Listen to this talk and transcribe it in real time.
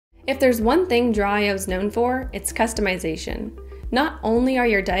If there's one thing draw.io is known for, it's customization. Not only are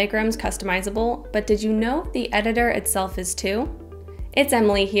your diagrams customizable, but did you know the editor itself is too? It's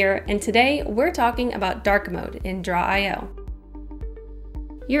Emily here, and today we're talking about dark mode in draw.io.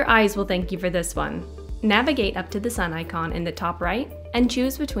 Your eyes will thank you for this one. Navigate up to the sun icon in the top right and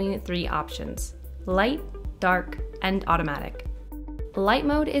choose between three options: light, dark, and automatic. Light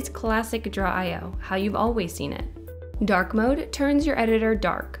mode is classic draw.io, how you've always seen it. Dark mode turns your editor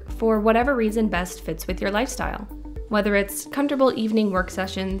dark for whatever reason best fits with your lifestyle. Whether it's comfortable evening work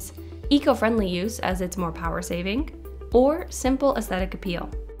sessions, eco-friendly use as it's more power saving, or simple aesthetic appeal.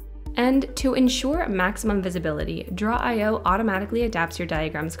 And to ensure maximum visibility, draw.io automatically adapts your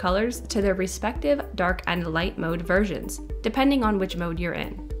diagram's colors to their respective dark and light mode versions, depending on which mode you're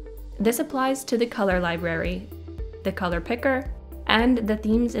in. This applies to the color library, the color picker, and the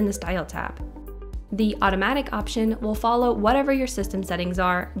themes in the style tab. The automatic option will follow whatever your system settings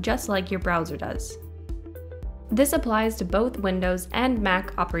are, just like your browser does. This applies to both Windows and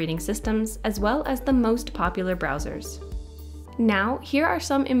Mac operating systems, as well as the most popular browsers. Now, here are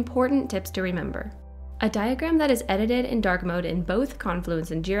some important tips to remember. A diagram that is edited in dark mode in both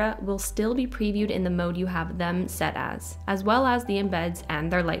Confluence and Jira will still be previewed in the mode you have them set as well as the embeds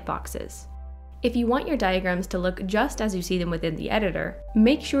and their light boxes. If you want your diagrams to look just as you see them within the editor,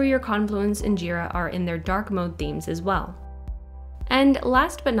 make sure your Confluence and Jira are in their dark mode themes as well. And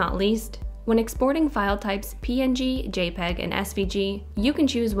last but not least, when exporting file types PNG, JPEG, and SVG, you can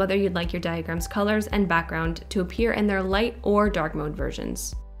choose whether you'd like your diagram's colors and background to appear in their light or dark mode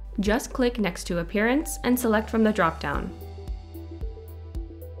versions. Just click next to Appearance and select from the dropdown.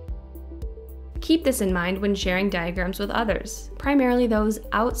 Keep this in mind when sharing diagrams with others, primarily those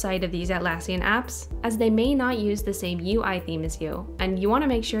outside of these Atlassian apps, as they may not use the same UI theme as you, and you want to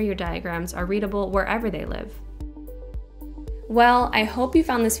make sure your diagrams are readable wherever they live. Well, I hope you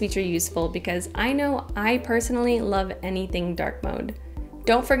found this feature useful because I know I personally love anything dark mode.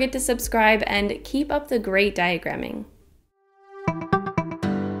 Don't forget to subscribe and keep up the great diagramming.